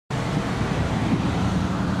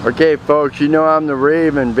Okay folks, you know I'm the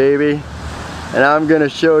Raven, baby, and I'm gonna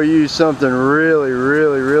show you something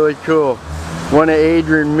really cool. One of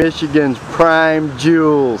Adrian, Michigan's prime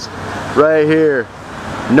jewels right here.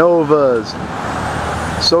 Nova's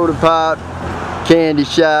soda pop, candy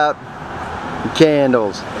shop, and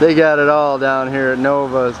candles. They got it all down here at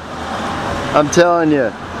Nova's. I'm telling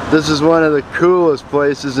you, this is one of the coolest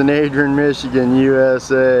places in Adrian, Michigan,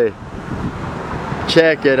 USA.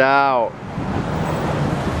 Check it out.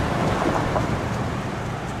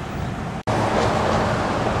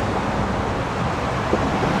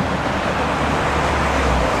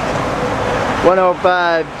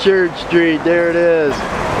 "105 Church Street," there it is.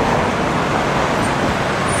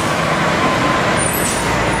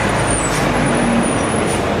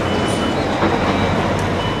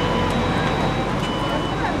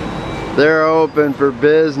 They're open for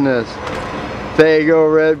business.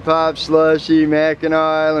 Fago, Red Pop, Slushy, Mackinac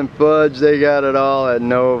Island Fudge, they got it all at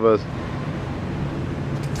Nova's.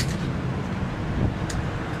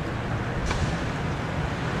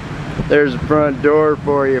 There's the front door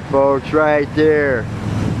for you folks, right there.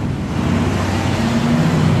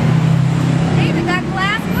 David, that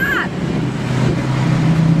glass pop.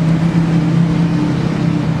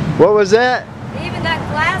 What was that? David, that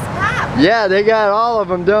glass pop. Yeah, they got all of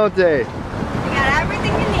them, don't they? You got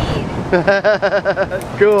everything you need.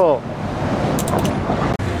 Cool.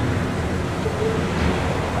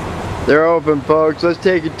 They're open, folks. Let's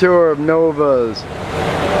take a tour of Nova's.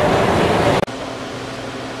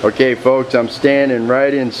 Okay folks, I'm standing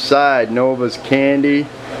right inside Nova's candy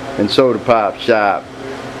and soda pop shop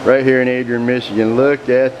right here in Adrian, Michigan. Look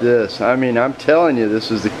at this. I mean, I'm telling you, this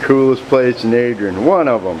is the coolest place in Adrian. One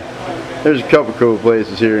of them. There's a couple cool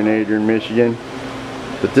places here in Adrian, Michigan,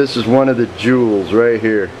 but this is one of the jewels right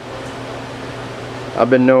here. I've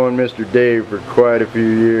been knowing Mr. Dave for quite a few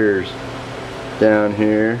years down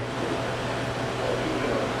here.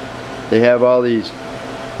 They have all these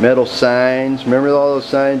metal signs. Remember all those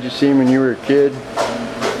signs you seen when you were a kid?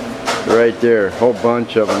 Right there, a whole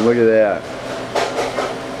bunch of them. Look at that.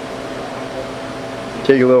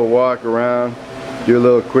 Take a little walk around, do a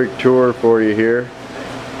little quick tour for you here,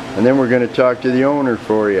 and then we're going to talk to the owner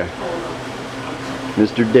for you,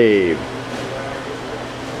 Mr. Dave.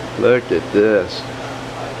 Look at this.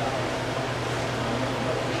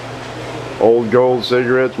 Old Gold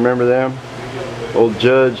cigarettes, remember them? Old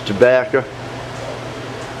Judge tobacco.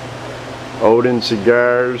 Odin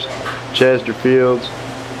cigars, Chesterfields.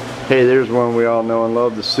 Hey, there's one we all know and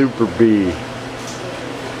love, the Super Bee.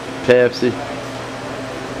 Pepsi.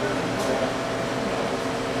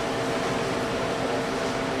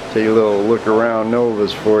 Take a little look around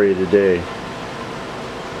Nova's for you today.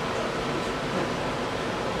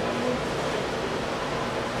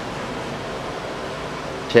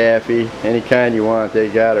 Taffy, any kind you want, they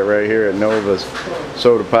got it right here at Nova's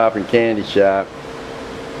soda pop and candy shop.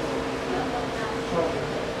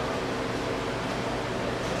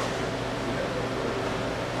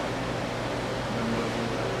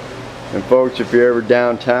 And folks, if you're ever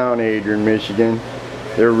downtown Adrian, Michigan,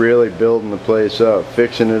 they're really building the place up,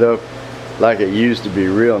 fixing it up like it used to be,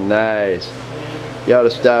 real nice. You ought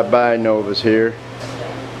to stop by Nova's here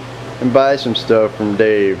and buy some stuff from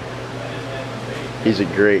Dave. He's a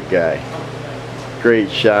great guy.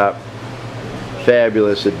 Great shop.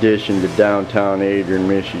 Fabulous addition to downtown Adrian,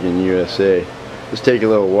 Michigan, USA. Let's take a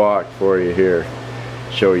little walk for you here.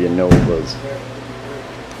 Show you Nova's.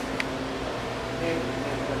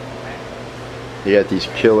 You got these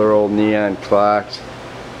killer old neon clocks.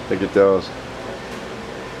 Look at those.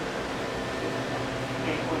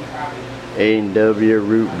 A&W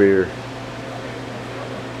root beer.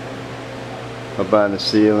 Up on the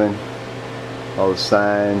ceiling. All the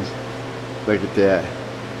signs. Look at that.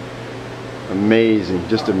 Amazing.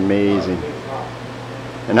 Just amazing.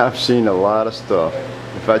 And I've seen a lot of stuff.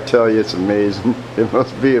 If I tell you it's amazing, it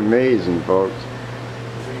must be amazing, folks.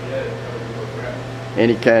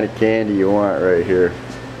 Any kind of candy you want right here.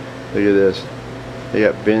 Look at this. They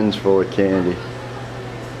got bins full of candy.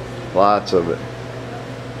 Lots of it.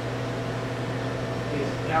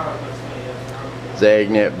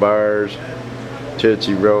 Zagnut bars,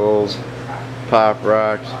 Tootsie Rolls, Pop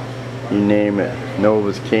Rocks, you name it.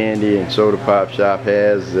 Nova's Candy and Soda Pop Shop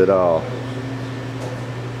has it all.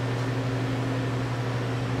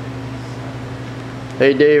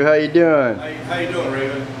 Hey Dave, how you doing? How you doing,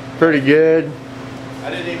 Raven? Pretty good. I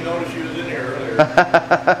didn't even notice you was in here earlier.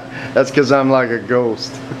 That's because I'm like a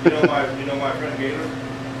ghost. You know my friend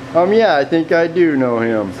Gator? Yeah, I think I do know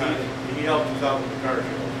him. He helps us out with the car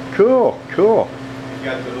show. Cool, cool. He's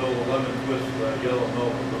got the little lemon twist yellow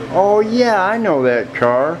milk. Oh yeah, I know that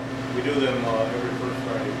car. We do them every first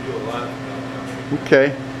Friday.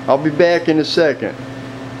 Okay, I'll be back in a second.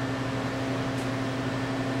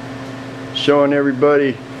 Showing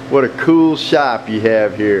everybody what a cool shop you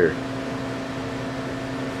have here.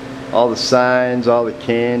 All the signs, all the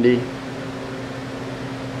candy.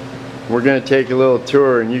 We're going to take a little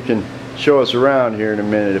tour and you can show us around here in a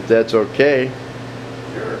minute if that's okay.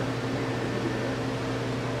 Sure.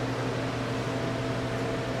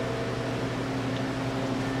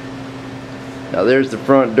 Now there's the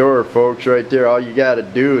front door, folks, right there. All you got to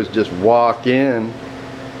do is just walk in.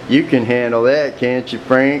 You can handle that, can't you,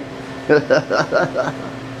 Frank?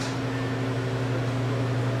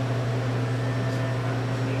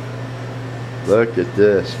 Look at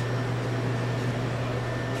this.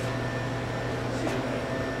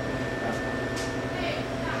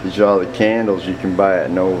 These are all the candles you can buy at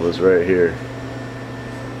Nova's right here.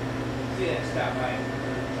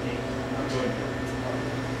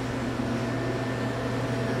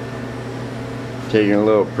 Taking a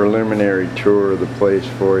little preliminary tour of the place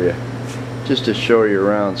for you, just to show you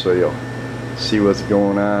around so you'll see what's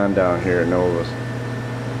going on down here at Nova's.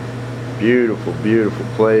 Beautiful, beautiful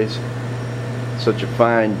place. Such a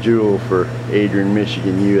fine jewel for Adrian,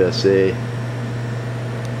 Michigan, USA.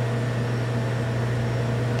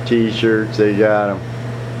 T-shirts, they got them.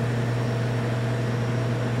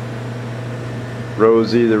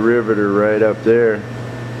 Rosie the Riveter right up there.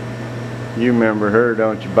 You remember her,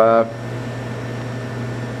 don't you, Bob?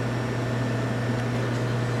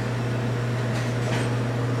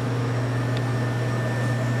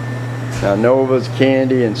 Now Nova's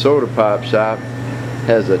Candy and Soda Pop Shop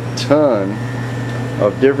has a ton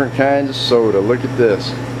of different kinds of soda. Look at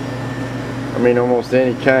this. I mean, almost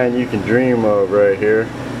any kind you can dream of right here.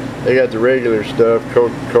 They got the regular stuff,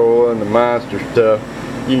 Coca-Cola and the Monster stuff.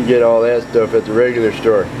 You can get all that stuff at the regular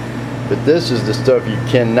store. But this is the stuff you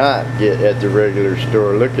cannot get at the regular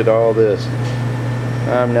store. Look at all this.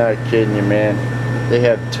 I'm not kidding you, man. They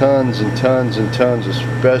have tons and tons and tons of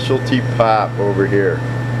specialty pop over here.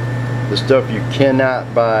 The stuff you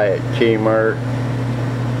cannot buy at Kmart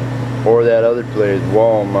or that other place,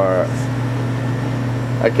 Walmart.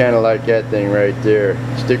 I kind of like that thing right there.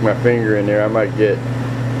 Stick my finger in there, I might get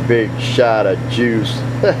a big shot of juice.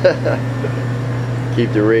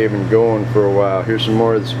 Keep the Raven going for a while. Here's some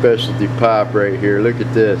more of the specialty pop right here. Look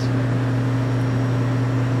at this.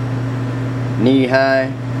 Knee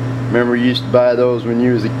High. Remember you used to buy those when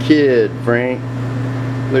you was a kid, Frank?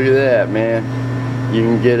 Look at that, man. You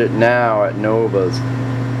can get it now at Nova's.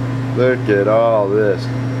 Look at all this.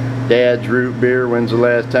 Dad's root beer. When's the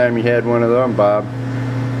last time you had one of them, Bob?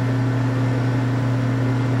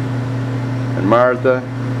 And Martha,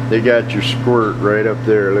 they got your squirt right up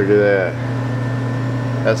there. Look at that.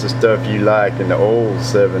 That's the stuff you like in the old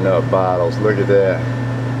 7-Up bottles. Look at that.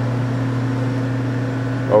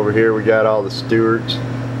 Over here we got all the Stewart's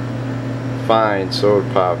fine soda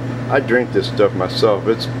pop. I drink this stuff myself.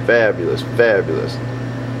 It's fabulous, fabulous.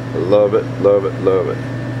 I love it, love it, love it.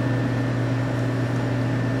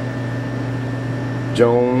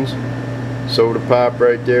 Jones soda pop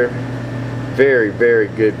right there. Very, very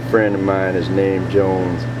good friend of mine is named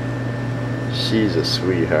Jones. She's a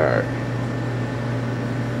sweetheart.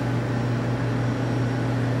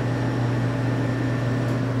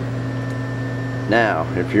 Now,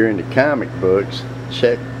 if you're into comic books,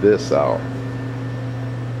 check this out.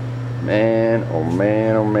 Man, oh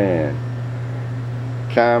man, oh man.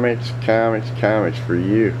 Comics, comics, comics for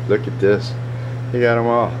you. Look at this. They got them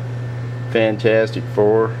all. Fantastic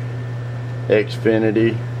Four,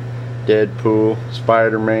 Xfinity, Deadpool,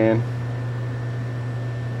 Spider-Man,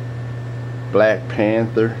 Black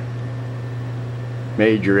Panther,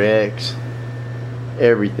 Major X,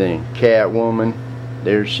 everything. Catwoman,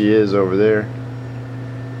 there she is over there.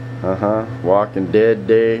 Walking Dead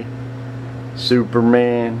Day,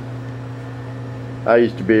 Superman. I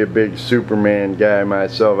used to be a big Superman guy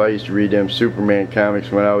myself. I used to read them Superman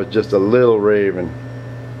comics when I was just a little Raven.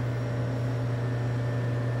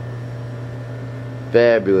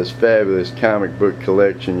 Fabulous, fabulous comic book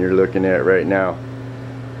collection you're looking at right now.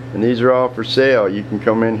 And these are all for sale. You can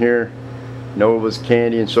come in here, Nova's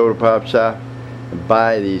Candy and Soda Pop Shop, and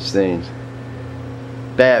buy these things.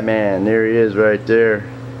 Batman, there he is right there.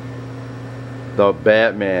 The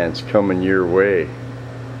Batman's coming your way.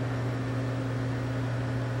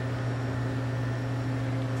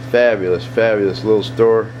 Fabulous, fabulous little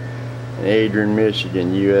store in Adrian,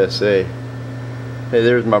 Michigan, USA. Hey,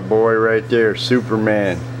 there's my boy right there,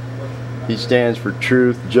 Superman. He stands for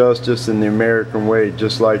truth, justice, and the American way,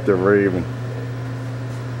 just like the Raven.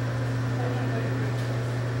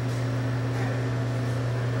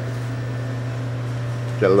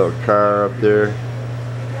 Got a little car up there.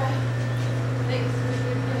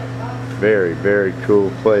 very, very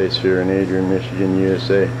cool place here in Adrian, Michigan,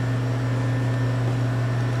 USA.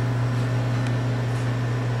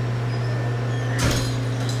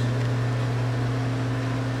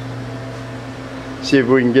 See if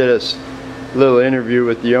we can get us a little interview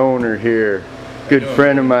with the owner here. Good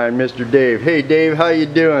friend of mine, Mr. Dave. Hey Dave, how you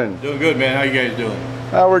doing? Doing good, man. How you guys doing?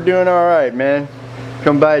 We're doing all right, man.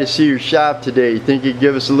 Come by to see your shop today. You think you'd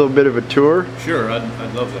give us a little bit of a tour? Sure, I'd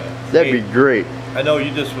love that. That'd be great. I know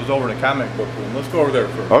you just was over in the comic book room. Let's go over there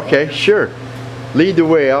first. Okay, sure. Lead the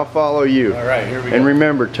way. I'll follow you. All right, here we go. And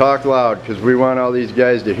remember, talk loud because we want all these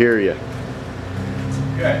guys to hear you.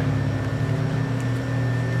 Okay.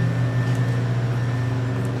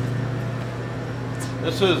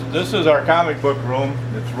 This is our comic book room.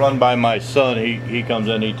 It's run by my son. He comes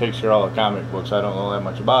in, he takes care of all the comic books. I don't know that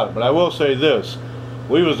much about it, but I will say this: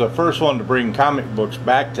 we was the first one to bring comic books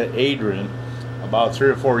back to Adrian about 3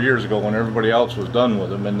 or 4 years ago when everybody else was done with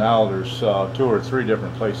them, and now there's 2 or 3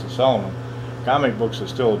 different places selling them. Comic books is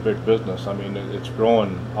still a big business. I mean, it's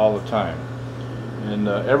growing all the time. And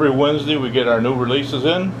every Wednesday we get our new releases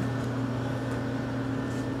in.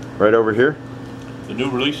 Right over here? The new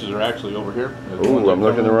releases are actually over here. Oh, I'm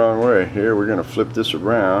looking the wrong way. Here, we're going to flip this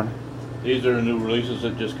around. These are the new releases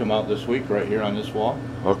that just come out this week right here on this wall.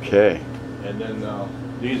 Okay. And then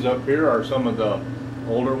these up here are some of the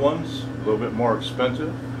older ones, a little bit more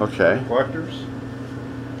expensive. Okay. Collectors.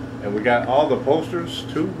 And we got all the posters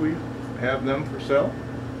too. We have them for sale.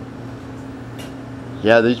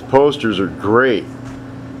 Yeah, these posters are great.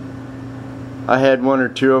 I had 1 or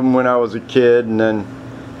 2 of them when I was a kid and then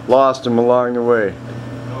lost them along the way.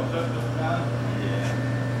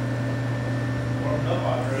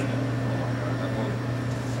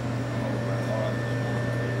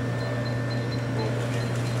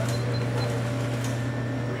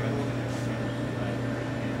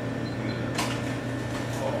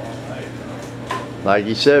 Like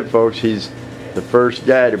he said, folks, he's the first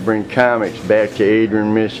guy to bring comics back to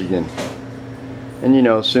Adrian, Michigan. And you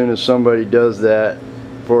know, as soon as somebody does that,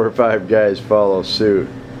 4 or 5 guys follow suit.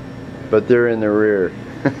 But they're in the rear.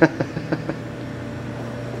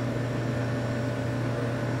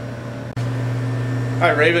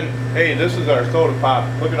 Hi Raven. Hey, this is our soda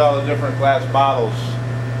pop. Look at all the different glass bottles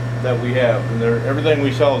that we have, and everything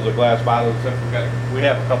we sell is a glass bottle. Except we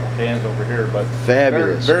have a couple cans over here, but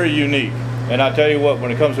fabulous, very unique. And I'll tell you what,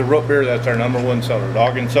 when it comes to root beer, that's our #1 seller,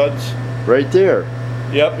 Dog and Suds. Right there.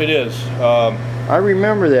 Yep, it is. I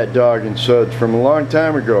remember that Dog and Suds from a long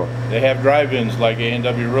time ago. They have drive-ins like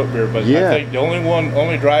A&W root beer, but yeah. I think the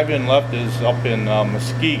only drive-in left is up in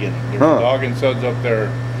Muskegon. There's a Dog and Suds up there.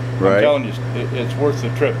 Right. I'm telling you, it's worth the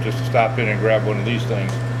trip just to stop in and grab one of these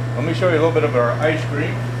things. Let me show you a little bit of our ice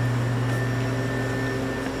cream.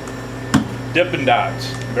 Dippin' Dots,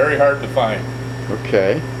 very hard to find.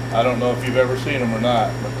 Okay. I don't know if you've ever seen them or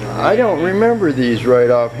not, but they're really I don't remember these right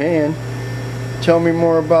offhand. Tell me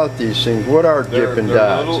more about these things. What are Dippin'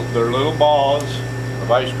 Dots? They're little balls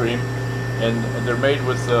of ice cream, and they're made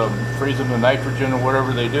with freeze them to nitrogen or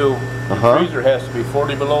whatever they do. The freezer has to be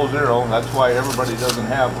 40 below zero, and that's why everybody doesn't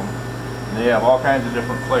have them. And they have all kinds of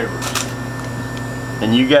different flavors.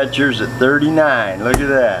 And you got yours at 39. Look at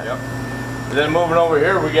that. Yep. And then moving over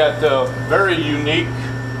here, we got the very unique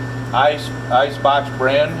Icebox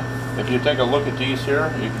brand. If you take a look at these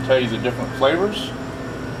here, you can tell you the different flavors.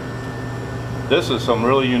 This is some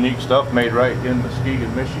really unique stuff made right in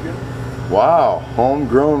Muskegon, Michigan. Wow,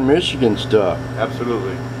 homegrown Michigan stuff.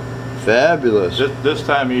 Absolutely. Fabulous. This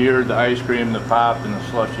time of year, the ice cream, the pop, and the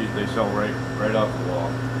slushies, they sell right off the wall.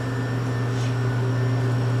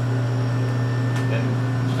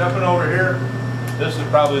 And stepping over here, this is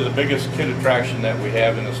probably the biggest kid attraction that we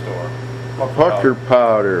have in the store. Pucker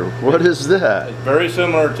powder. What is that? It's very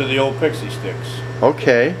similar to the old Pixie Sticks.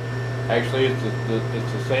 Okay. Actually, it's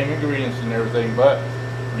the same ingredients and everything, but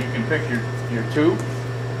you can pick your tube.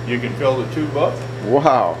 You can fill the tube up.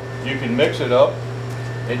 Wow. You can mix it up.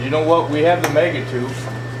 And you know what? We have the mega tube,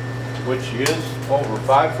 which is over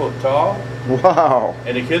 5 foot tall. Wow.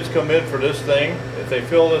 And the kids come in for this thing. If they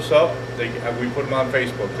fill this up, we put them on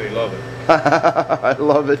Facebook. They love it. I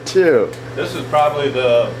love it too. This is probably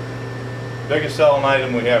the biggest selling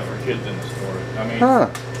item we have for kids in the store. I mean,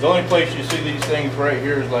 the only place you see these things right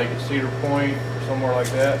here is like at Cedar Point or somewhere like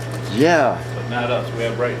that. Yeah. But not us. We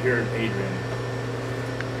have right here in Adrian.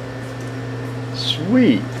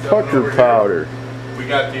 Sweet. Pucker powder. We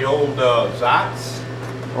got the old Zots.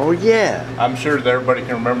 Oh yeah. I'm sure that everybody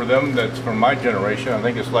can remember them. That's from my generation. I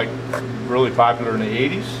think it's like really popular in the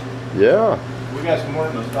 80s. Yeah. We got some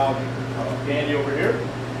more nostalgic candy over here.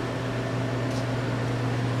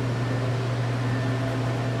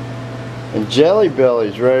 And Jelly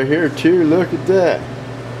Bellies right here too. Look at that.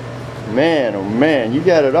 Man, oh man, you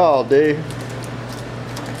got it all, Dave.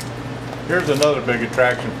 Here's another big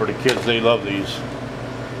attraction for the kids. They love these.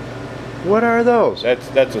 What are those?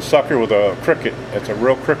 That's a sucker with a cricket. That's a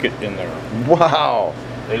real cricket in there. Wow.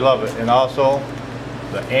 They love it. And also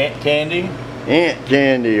the ant candy. Ant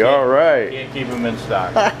candy, all right. Can't keep them in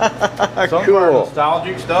stock. Some Cool. of our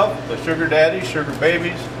nostalgic stuff, the sugar daddies, sugar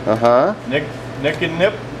babies. Uh-huh. Nick and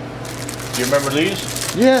Nip. Do you remember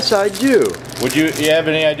these? Yes, I do. You have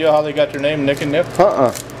any idea how they got their name, Nick and Nip?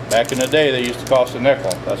 Uh-uh. Back in the day, they used to cost a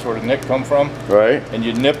nickel. That's where the nick come from. Right. And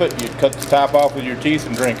you'd nip it, you'd cut the top off with your teeth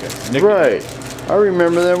and drink it. Nick Right. I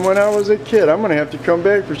remember them when I was a kid. I'm going to have to come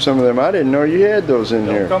back for some of them. I didn't know you had those in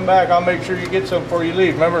here. Come back, I'll make sure you get some before you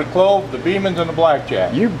leave. Remember the clove, the Beemans, and the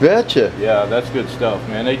blackjack? You betcha. Yeah, that's good stuff,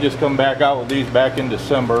 man. They just come back out with these back in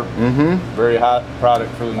December. Mm-hmm. Very hot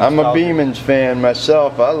product for the I'm a nostalgia. Beemans fan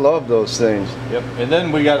myself. I love those things. Yep, and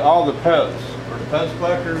then we got all the Pez. For the Pez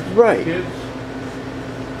collectors, Right. kids.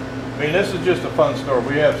 I mean, this is just a fun store.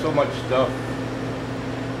 We have so much stuff.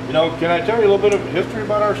 You know, can I tell you a little bit of history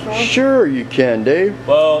about our store? Sure you can, Dave.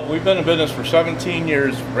 Well, we've been in business for 17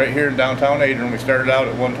 years right here in downtown Adrian. We started out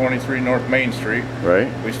at 123 North Main Street.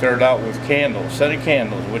 Right. We started out with candles, set of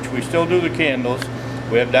candles, which we still do the candles.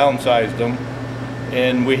 We have downsized them.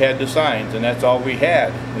 And we had the signs, and that's all we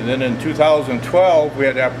had. And then in 2012, we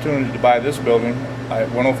had the opportunity to buy this building at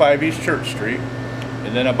 105 East Church Street.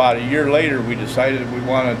 And then about a year later, we decided we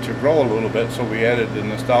wanted to grow a little bit, so we added the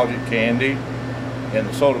nostalgic candy and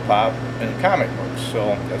the soda pop and the comic books.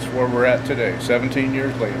 So that's where we're at today, 17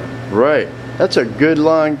 years later. Right. That's a good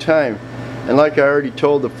long time. And like I already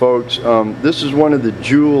told the folks, this is one of the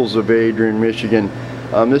jewels of Adrian, Michigan.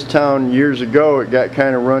 This town years ago, it got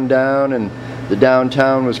kind of run down and the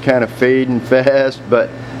downtown was kind of fading fast, but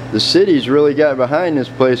the city's really got behind this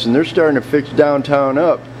place and they're starting to fix downtown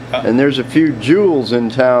up. And there's a few jewels in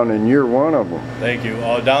town and you're one of them. Thank you.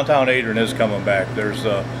 Downtown Adrian is coming back. There's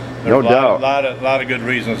no doubt. A lot of good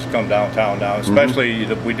reasons to come downtown now, especially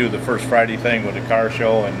we do the first Friday thing with the car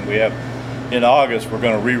show, and we have in August we're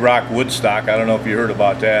going to re-rock Woodstock. I don't know if you heard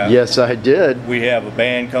about that. Yes, I did. We have a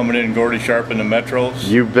band coming in, Gordy Sharp and the Metros.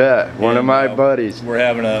 You bet. One of my buddies. We're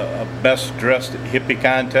having a best dressed hippie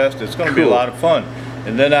contest. It's going to be a lot of fun.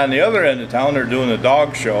 And then on the other end of town, they're doing a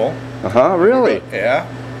dog show. Uh-huh, really? Yeah.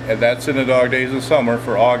 And that's in the dog days of summer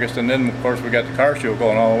for August. And then, of course, we got the car show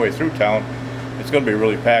going all the way through town. It's going to be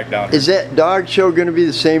really packed down here. Is that dog show going to be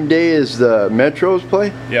the same day as the Metros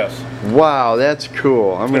play? Yes. Wow, that's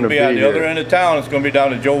cool. I'm going to be on the there. other end of town. It's going to be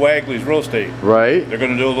down at Joe Wagley's Real Estate. Right. They're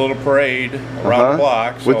going to do a little parade around the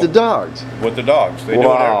block. With the dogs? With the dogs.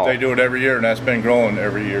 They do it every year, and that's been growing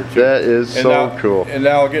every year, too. That is cool. And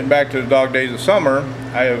now, getting back to the dog days of summer,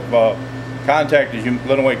 I have contacted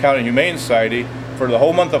Lenawee County Humane Society. For the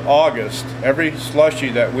whole month of August, every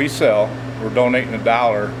slushie that we sell, we're donating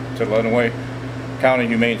 $1 to Lenawee County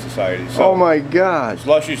Humane Society. So oh my God!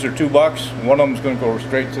 Slushies are $2. One of them is going to go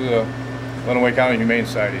straight to the Lenawee County Humane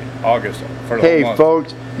Society. August for the whole month. Hey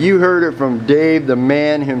folks, you heard it from Dave, the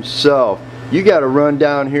man himself. You got to run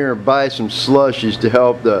down here and buy some slushies to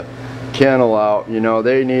help the kennel out. You know,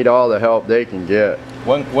 they need all the help they can get.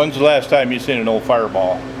 When's the last time you seen an old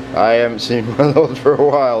Fireball? I haven't seen one of those for a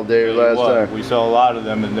while, Dave. Time. We sell a lot of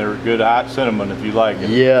them, and they're good hot cinnamon if you like it.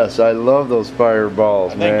 Yes, I love those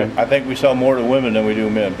Fireballs, man. I think we sell more to women than we do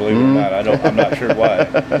men, believe it or not. I'm not sure why.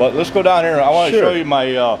 But let's go down here. I want to show you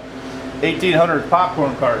my 1800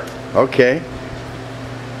 popcorn cart. Okay.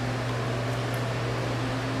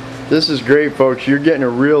 This is great, folks. You're getting a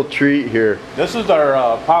real treat here. This is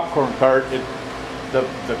our popcorn cart.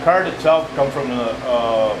 The cart itself comes from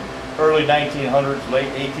the early 1900s, late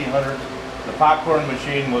 1800s. The popcorn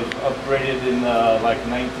machine was upgraded in like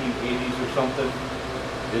 1980s or something.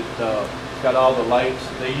 It's got all the lights.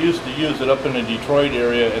 They used to use it up in the Detroit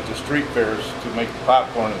area at the street fairs to make the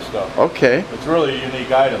popcorn and stuff. Okay. It's really a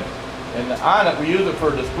unique item. And on it, we use it for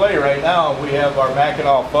display right now. We have our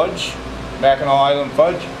Mackinac fudge, Mackinac Island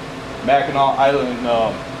fudge, Mackinac Island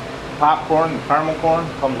popcorn, the caramel corn,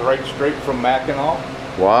 comes right straight from Mackinac.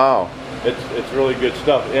 Wow. It's really good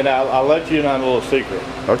stuff, and I'll let you in on a little secret.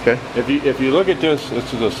 Okay. If you look at this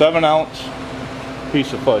is a 7-ounce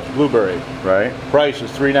piece of fudge, blueberry. Right. Price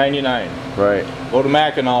is $3.99. Right. Go to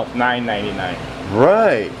Mackinac, $9.99.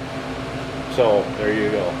 Right. So there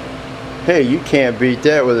you go. Hey, you can't beat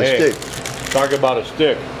that with a stick. Talk about a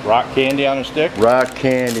stick. Rock candy on a stick. Rock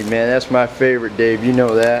candy, man. That's my favorite, Dave. You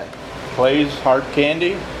know that. Clay's hard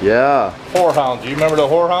candy. Yeah. Whorehounds. You remember the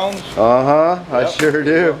whorehounds? Uh-huh. Yep. I sure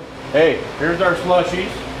do. Hey, here's our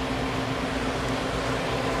slushies.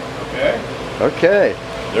 Okay. Okay.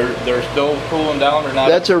 They're still cooling down. They're not.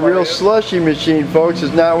 That's a real expired. slushy machine, folks.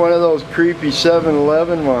 It's not one of those creepy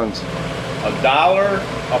 7-Eleven ones. $1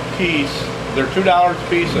 a piece. They're $2 a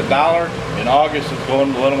piece. $1 in August is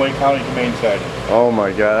going to Lenawee County Humane Society. Oh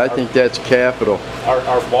my God, I think that's capital.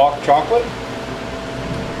 Our Balk chocolate.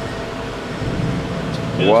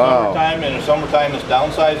 In Wow. the summertime it's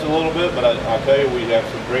downsized a little bit, but I'll tell you, we have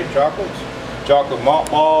some great chocolates. Chocolate malt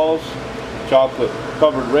balls, chocolate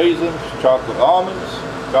covered raisins, chocolate almonds,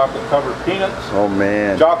 chocolate covered peanuts, Oh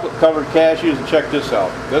man. chocolate covered cashews, and check this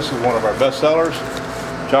out. This is one of our best sellers,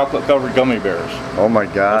 chocolate covered gummy bears. Oh my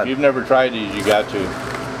If God. you've never tried these, you got to.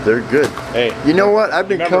 They're good. Hey, You know what? I've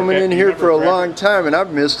been remember coming in you here remember for a Cracker- long time and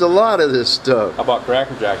I've missed a lot of this stuff. how about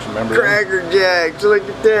Cracker Jacks? Remember them? Cracker Jacks, look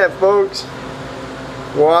at that, folks.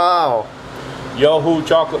 Wow. Yo-Hoo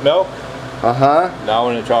chocolate milk, Uh-huh. now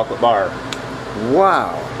in a chocolate bar.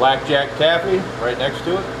 Wow. Blackjack taffy, right next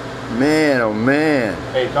to it. Man, oh man.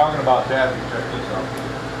 Hey, talking about taffy, check this out.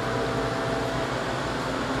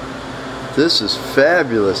 This is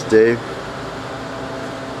fabulous, Dave.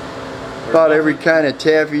 About every kind of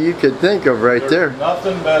taffy you could think of right there. There's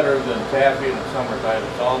nothing better than taffy in the summertime.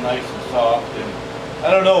 It's all nice and soft. And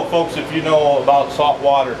I don't know, folks, if you know about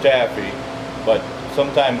saltwater taffy, but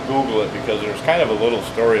sometimes Google it because there's kind of a little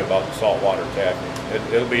story about the saltwater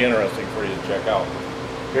taffy. It'll be interesting for you to check out.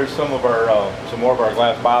 Here's some more of our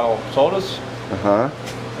glass bottle sodas. Uh-huh.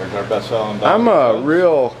 There's our best-selling. I'm a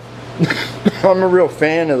real I'm a real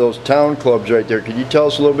fan of those town clubs right there. Could you tell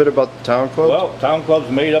us a little bit about the town clubs? Well, Town Club's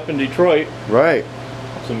made up in Detroit. Right.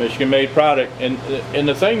 It's a Michigan-made product, and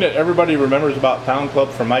the thing that everybody remembers about Town Club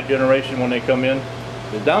from my generation when they come in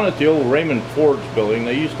is down at the old Raymond Ford's building.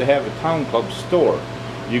 They used to have a Town Club store.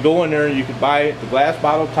 You go in there and you could buy the glass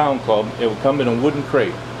bottle Town Club. It would come in a wooden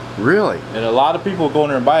crate, Really? and a lot of people would go in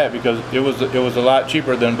there and buy it because it was a lot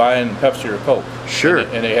cheaper than buying Pepsi or Coke. Sure.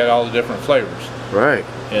 And they had all the different flavors. Right.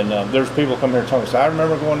 And there's people come here and tell me, so I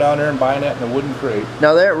remember going down there and buying that in a wooden crate.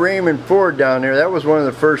 Now that Raymond Ford down there, that was one of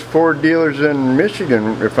the first Ford dealers in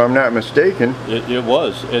Michigan, if I'm not mistaken. It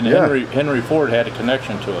was, and Yeah. Henry Ford had a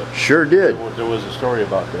connection to it. Sure did. There was a story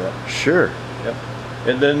about that. Sure. Yep.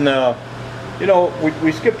 And then, you know,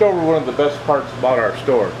 we skipped over one of the best parts about our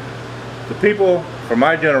store. The people from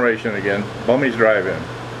my generation again, Bummy's Drive-In.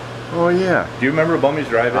 Oh yeah. Do you remember Bummy's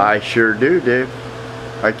Drive-In? I sure do, Dave.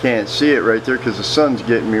 I can't see it right there because the sun's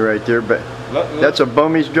getting me right there, but that's a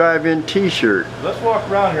Bummy's Drive-In t-shirt. Let's walk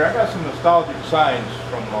around here. I got some nostalgic signs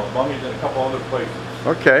from Bummy's and a couple other places.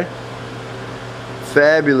 Okay.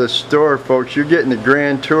 Fabulous store, folks. You're getting the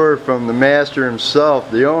grand tour from the master himself,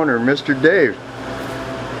 the owner, Mr. Dave.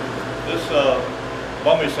 This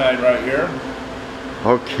Bummy sign right here.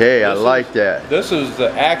 Okay, I like that. This is the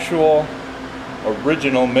actual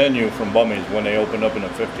original menu from Bummy's when they opened up in the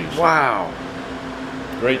 50s. Wow.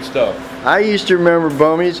 Great stuff. I used to remember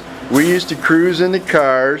Bummy's. We used to cruise in the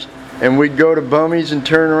cars and we'd go to Bummy's and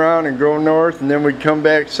turn around and go north, and then we'd come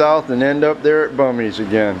back south and end up there at Bummy's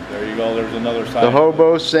again. There you go, there's another sign. The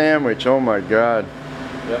hobo sandwich, oh my God.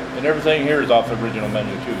 Yep. And everything here is off the original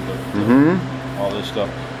menu too. All this stuff.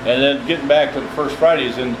 And then getting back to the first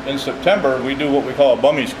Fridays, in September we do what we call a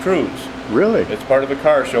Bummy's Cruise. Really? It's part of a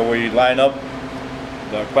car show where you line up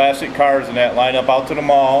the classic cars and that line up out to the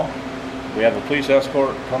mall. We have a police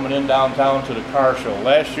escort coming in downtown to the car show.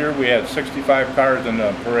 Last year we had 65 cars in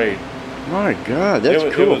the parade. My God, that's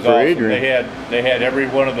It cool was for awesome. Adrian. They had every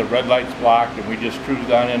one of the red lights blocked, and we just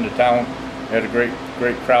cruised on into town. Had a great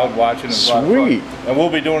crowd watching. It was a lot of fun. Sweet. And we'll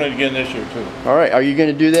be doing it again this year too. All right, are you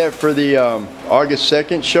going to do that for the August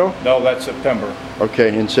 2nd show? No, that's September.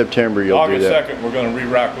 Okay, in September you'll August do that. 2nd, we're going to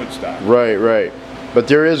re-rock Woodstock. Right, right. But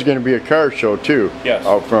there is going to be a car show too. Yes.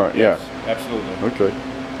 Out front, Yes, yeah. absolutely. Okay.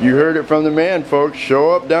 You heard it from the man, folks.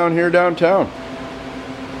 Show up down here downtown.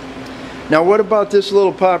 Now what about this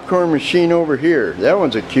little popcorn machine over here? That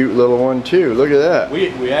one's a cute little one too. Look at that.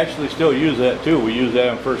 We actually still use that too. We use that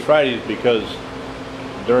on First Fridays because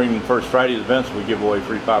during First Fridays events we give away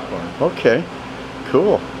free popcorn. Okay,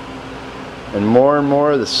 cool. And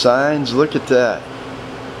more of the signs. Look at that.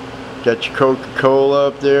 Got your Coca-Cola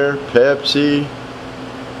up there, Pepsi,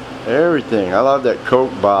 everything. I love that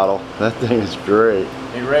Coke bottle. That thing is great.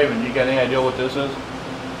 Hey Raven, you got any idea what this is?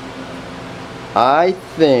 I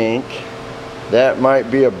think that might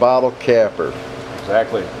be a bottle capper.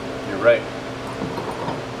 Exactly. You're right.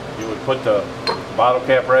 You would put the bottle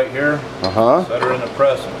cap right here, Uh-huh. set her in the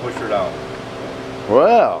press, and push her down.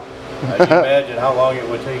 Well. Now, you imagine how long it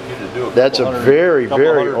would take you to do it. That's a very,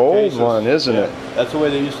 very old one, isn't it? That's the way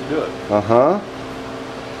they used to do it. Uh-huh.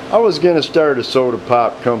 I was going to start a soda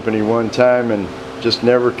pop company one time and just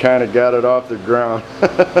never kind of got it off the ground.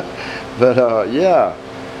 But yeah,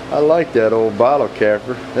 I like that old bottle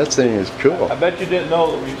capper. That thing is cool. I bet you didn't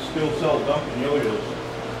know that we still sell Dunkin' Yo-Yos.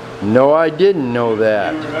 No, I didn't know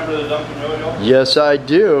that. You remember the Dunkin' Yo-Yo? Yes, I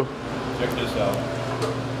do. Check this out.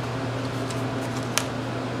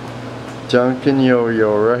 Dunkin'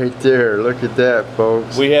 Yo-Yo right there. Look at that,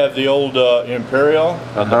 folks. We have the old Imperial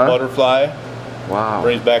and the Butterfly. Wow.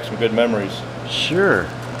 Brings back some good memories. Sure.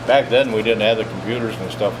 Back then we didn't have the computers and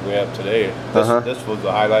stuff we have today. This was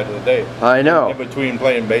the highlight of the day. I know. In between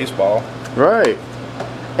playing baseball. Right.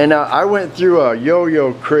 And I went through a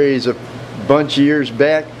yo-yo craze a bunch of years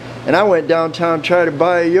back, and I went downtown to try to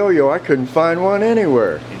buy a yo-yo. I couldn't find one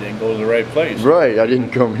anywhere. You didn't go to the right place. Right. I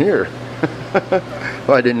didn't come here.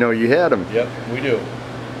 Well, I didn't know you had them. Yep, we do.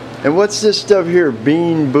 And what's this stuff here?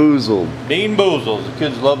 Bean Boozled. Bean Boozled. The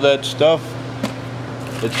kids love that stuff.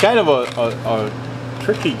 It's kind of a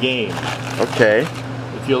tricky game. Okay.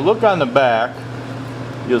 If you look on the back,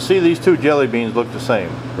 you'll see these two jelly beans look the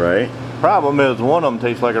same. Right. Problem is, one of them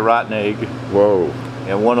tastes like a rotten egg. Whoa.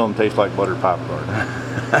 And one of them tastes like buttered popcorn.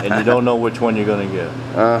 And you don't know which one you're going to get.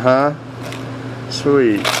 Uh-huh.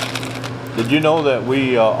 Sweet. Did you know that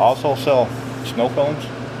we also sell snow cones?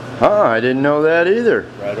 Huh, I didn't know that either.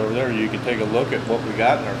 Right over there, you can take a look at what we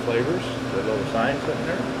got in our flavors. The little sign sitting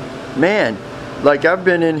there. Man, like I've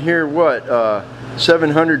been in here, what,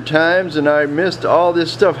 700 times, and I missed all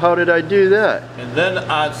this stuff. How did I do that? And then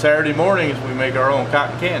on Saturday mornings, we make our own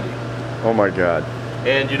cotton candy. Oh my God.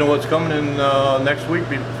 And you know what's coming in next week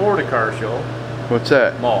before the car show? What's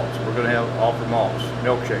that? Malts. We're going to offer malts,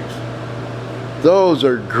 milkshakes. Those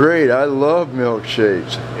are great. I love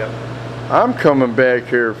milkshakes. Yep. I'm coming back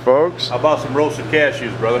here, folks. How about some roasted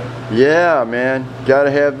cashews, brother? Yeah, man. Gotta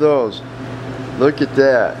have those. Look at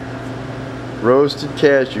that. Roasted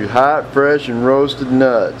cashew. Hot, fresh, and roasted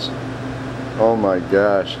nuts. Oh my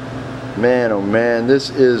gosh. Man, oh man. This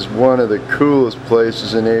is one of the coolest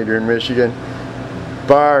places in Adrian, Michigan.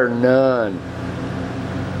 Bar none.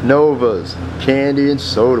 Nova's Candy and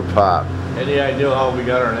Soda Pop. Any idea how we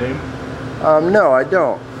got our name? No, I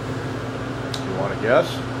don't. You want to guess?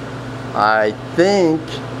 I think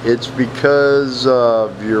it's because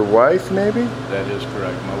of your wife, maybe? That is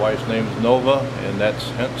correct. My wife's name is Nova, and that's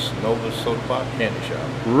hence Nova's Soda Pop Candy Shop.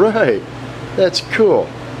 Right. That's cool.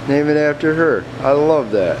 Name it after her. I love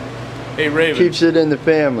that. Hey, Raven. Keeps it in the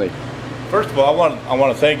family. First of all, I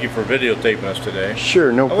want to thank you for videotaping us today.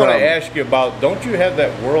 Sure, no problem. I want to ask you about, don't you have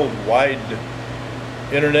that worldwide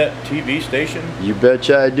internet TV station? You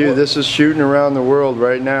betcha I do. This is shooting around the world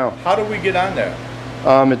right now. How do we get on that?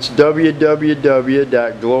 It's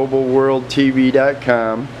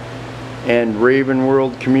www.globalworldtv.com and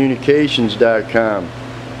ravenworldcommunications.com.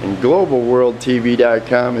 And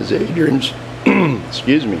globalworldtv.com is Adrian's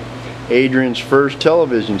excuse me, Adrian's first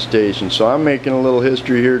television station. So I'm making a little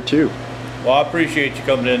history here too. Well, I appreciate you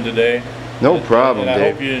coming in today. No problem, and I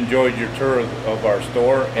Dave. hope you enjoyed your tour of our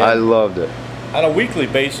store. And I loved it. on a weekly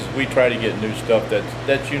basis, we try to get new stuff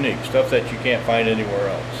that's unique, stuff that you can't find anywhere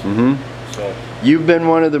else. So you've been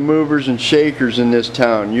one of the movers and shakers in this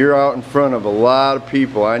town. You're out in front of a lot of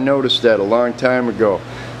people. I noticed that a long time ago.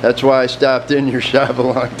 That's why I stopped in your shop a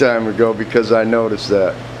long time ago, because I noticed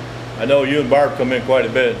that. I know you and Barb come in quite a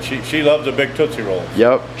bit. She loves the big Tootsie Rolls.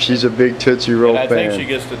 Yep, she's a big Tootsie Roll fan. And I think she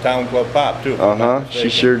gets the Town Club Pop too. She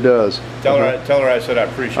sure does. Tell her I said I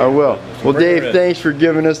appreciate it. I will. Well, Dave, thanks for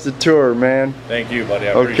giving us the tour, man. Thank you, buddy.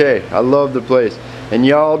 I appreciate it. Okay, I love the place. And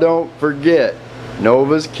y'all don't forget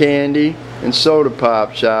Nova's Candy and Soda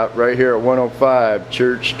Pop Shop right here at 105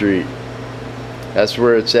 Church Street. That's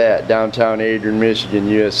where it's at, downtown Adrian, Michigan,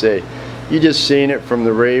 USA. You just seen it from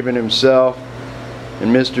the Raven himself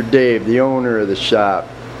and Mr. Dave, the owner of the shop.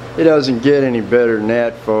 It doesn't get any better than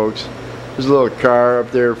that, folks. There's a little car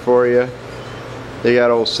up there for you. They got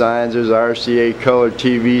old signs. There's an RCA color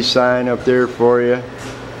TV sign up there for you.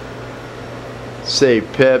 Say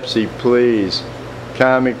Pepsi, please.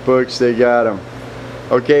 Comic books, they got them.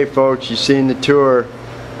 Okay, folks, you seen the tour.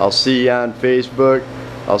 I'll see you on Facebook.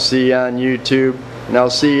 I'll see you on YouTube. And I'll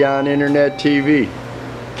see you on Internet TV.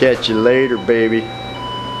 Catch you later, baby.